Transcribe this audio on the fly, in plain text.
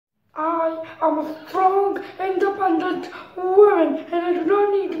I am a strong, independent woman, and I do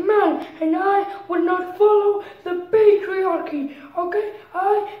not need men, and I will not follow the patriarchy, okay?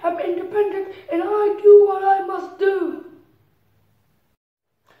 I am independent, and I do what I must do.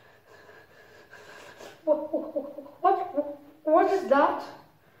 What is that?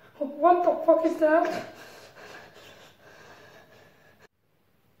 What the fuck is that?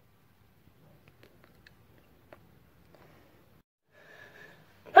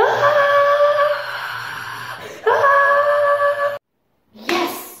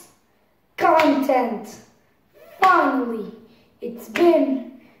 Yes! Content! Finally! It's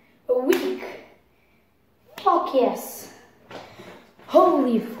been a week. Fuck yes.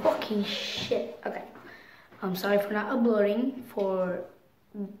 Holy fucking shit. Okay. I'm sorry for not uploading for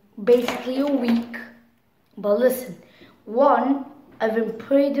basically a week. But listen, one, I've been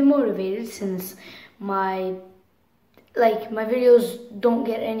pretty demotivated since my videos don't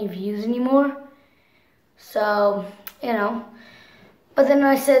get any views anymore. So, but then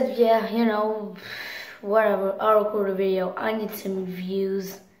I said, yeah, whatever, I'll record a video. I need some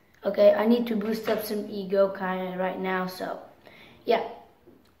views, okay? I need to boost up some ego kind of right now, so, yeah.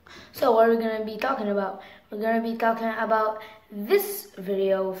 So what are we going to be talking about? We're going to be talking about this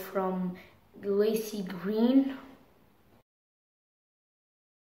video from LaciGreen.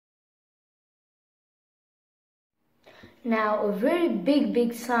 Now, a very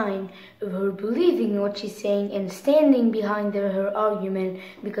big sign of her believing in what she's saying and standing behind her argument,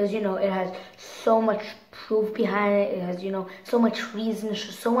 because, it has so much proof behind it, it has, so much reason,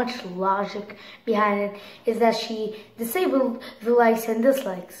 so much logic behind it, is that she disabled the likes and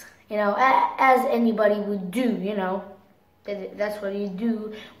dislikes, as anybody would do, That's what you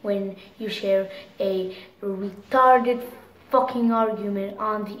do when you share a retarded fucking argument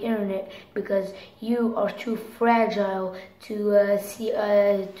on the internet, because you are too fragile to see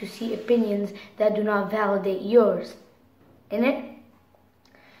opinions that do not validate yours, innit?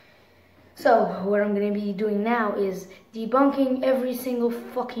 So what I'm gonna be doing now is debunking every single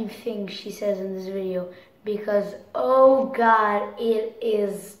fucking thing she says in this video, because oh god, it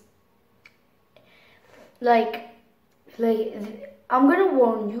is like I'm gonna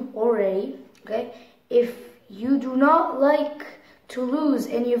warn you already, okay? If you do not like to lose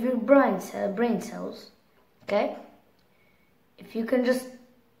any of your brain cells, okay? If you can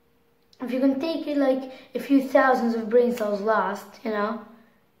take it like a few thousands of brain cells lost, you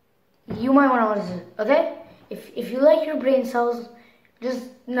might want to listen, okay? If you like your brain cells,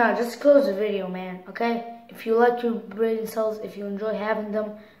 just close the video, man, okay? If you like your brain cells, if you enjoy having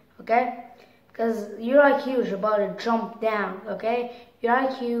them, okay? Because your IQ is about to jump down, okay? Your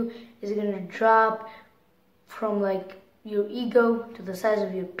IQ is going to drop from your ego to the size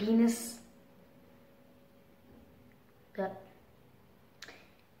of your penis. Got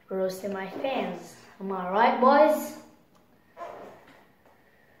roasting my fans. Am I right, boys?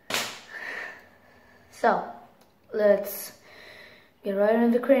 So, let's get right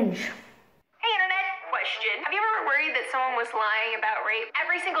into the cringe. Have you ever worried that someone was lying about rape?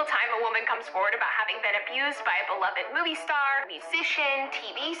 Every single time a woman comes forward about having been abused by a beloved movie star, musician,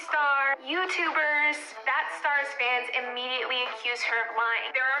 TV star, YouTubers, that star's fans immediately accuse her of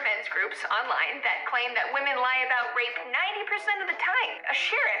lying. There are men's groups online that claim that women lie about rape 90% of the time. A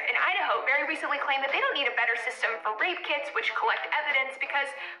sheriff in Idaho very recently claimed that they don't need a better system for rape kits which collect evidence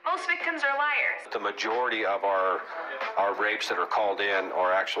because most victims are liars. The majority of our rapes that are called in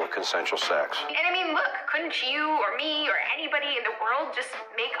are actual consensual sex. And I mean, look, couldn't you or me or anybody in the world just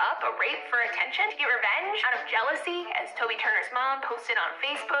make up a rape for attention to get revenge out of jealousy, as Toby Turner's mom posted on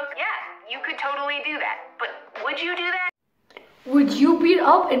Facebook? Yeah, you could totally do that. But would you do that? Would you beat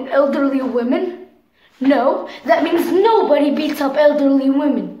up an elderly woman? No, that means nobody beats up elderly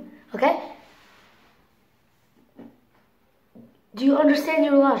women, okay? Do you understand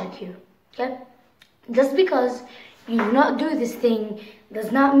your logic here, okay? Just because you do not do this thing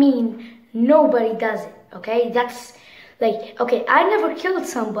does not mean nobody does it, okay? That's okay, I never killed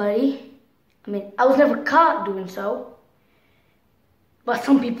somebody. I mean, I was never caught doing so. But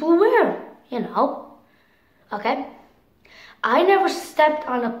some people were, okay? I never stepped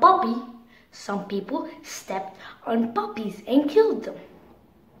on a puppy. Some people stepped on puppies and killed them,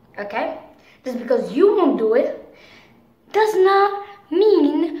 okay? Just because you won't do it does not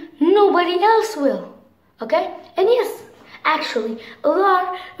mean nobody else will, okay? And yes, actually, a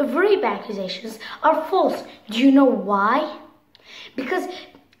lot of rape accusations are false. Do you know why? Because,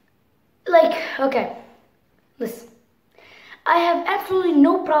 okay, listen. I have absolutely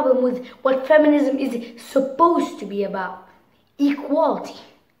no problem with what feminism is supposed to be about. Equality.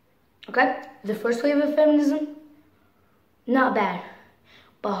 Okay? The first wave of feminism, not bad.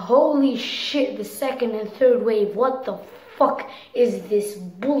 But holy shit, the second and third wave, what the fuck is this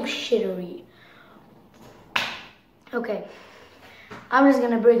bullshittery? Okay, I'm just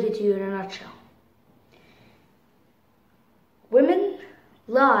gonna break it to you in a nutshell. Women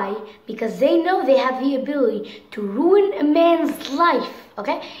lie because they know they have the ability to ruin a man's life,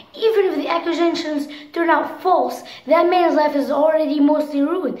 okay? Even if the accusations turn out false, that man's life is already mostly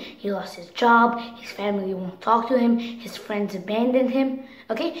ruined. He lost his job, his family won't talk to him, his friends abandoned him,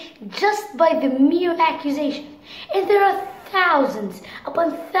 okay? Just by the mere accusation. And there are thousands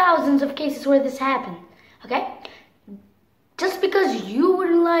upon thousands of cases where this happened, okay? Just because you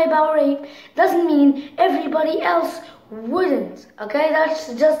wouldn't lie about rape doesn't mean everybody else wouldn't, okay? That's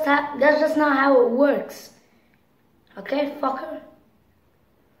just not how it works. Okay, fucker?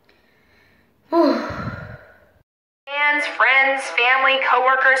 Fans, friends, family,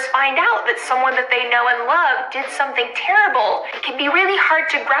 coworkers find out that someone that they know and love did something terrible. It can be really hard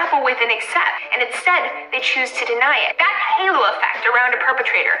to grapple with and accept, and instead, they choose to deny it. That halo effect around a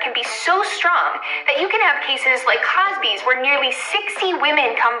perpetrator can be so strong that you can have cases like Cosby's where nearly 60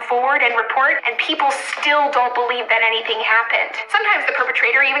 women come forward and report, and people still don't believe that anything happened. Sometimes the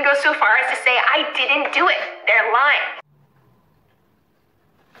perpetrator even goes so far as to say, "I didn't do it." They're lying.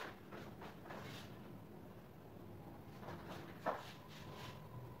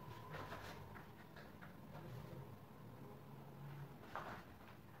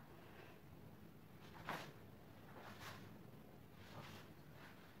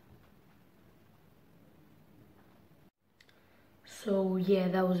 So yeah,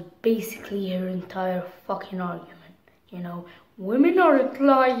 that was basically her entire fucking argument. You know, women aren't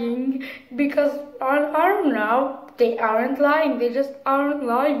lying because, I don't know, they aren't lying. They just aren't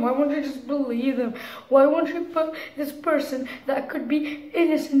lying. Why won't you just believe them? Why won't you put this person that could be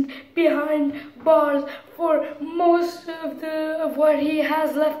innocent behind bars for most of what he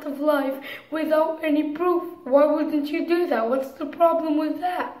has left of life without any proof? Why wouldn't you do that? What's the problem with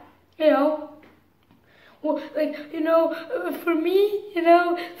that? You know? Well, like, you know, for me, you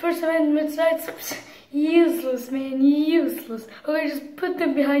know, First Amendment rights, useless, man, useless. Okay, just put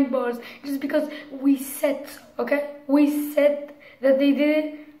them behind bars just because we said so, okay? We said that they did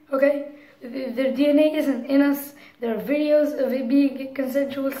it, okay? Their DNA isn't in us. There are videos of it being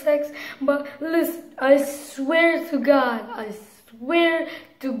consensual sex, but listen, I swear to God,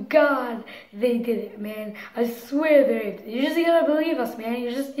 they did it, man. I swear they did it. You just gotta believe us, man. You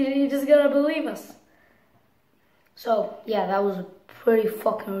just gotta believe us. So, yeah, that was a pretty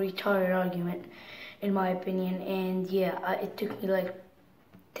fucking retarded argument, in my opinion. And, yeah, it took me like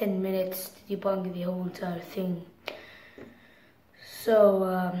 10 minutes to debunk the whole entire thing.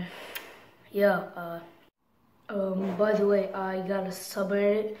 So, yeah, by the way, I got a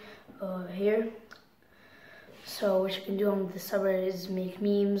subreddit here. So, what you can do on the subreddit is make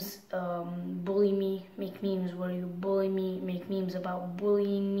memes, bully me, make memes where you bully me, make memes about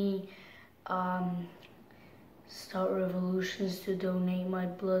bullying me, start revolutions to donate my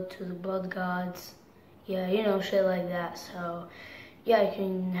blood to the blood gods. Yeah, you know, shit like that. So yeah, you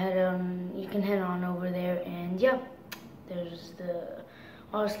can head on over there, and yeah, there's the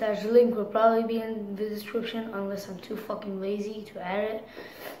r/link will probably be in the description unless I'm too fucking lazy to add it.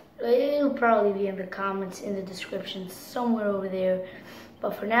 It'll probably be in the comments, in the description, somewhere over there.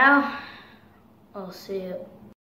 But for now, I'll see you.